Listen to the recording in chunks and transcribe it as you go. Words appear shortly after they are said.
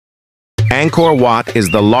Angkor Wat is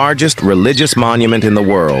the largest religious monument in the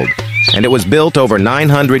world, and it was built over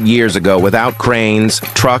 900 years ago without cranes,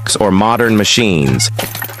 trucks, or modern machines.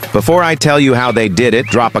 Before I tell you how they did it,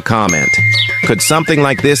 drop a comment. Could something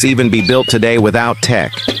like this even be built today without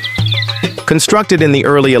tech? Constructed in the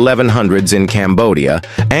early 1100s in Cambodia,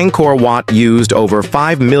 Angkor Wat used over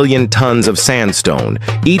 5 million tons of sandstone,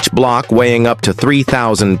 each block weighing up to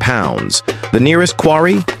 3,000 pounds. The nearest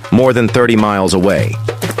quarry, more than 30 miles away.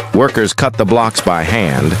 Workers cut the blocks by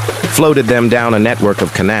hand, floated them down a network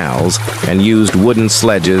of canals, and used wooden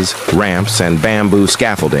sledges, ramps, and bamboo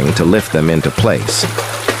scaffolding to lift them into place.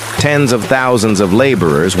 Tens of thousands of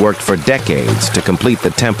laborers worked for decades to complete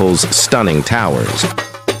the temple's stunning towers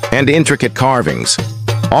and intricate carvings,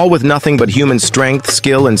 all with nothing but human strength,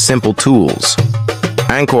 skill, and simple tools.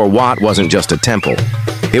 Angkor Wat wasn't just a temple.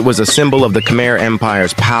 It was a symbol of the Khmer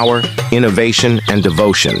Empire's power, innovation, and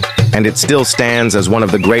devotion, and it still stands as one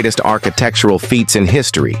of the greatest architectural feats in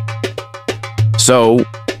history. So,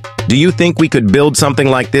 do you think we could build something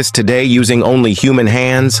like this today using only human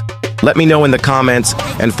hands? Let me know in the comments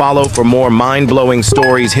and follow for more mind-blowing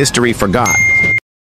stories history forgot.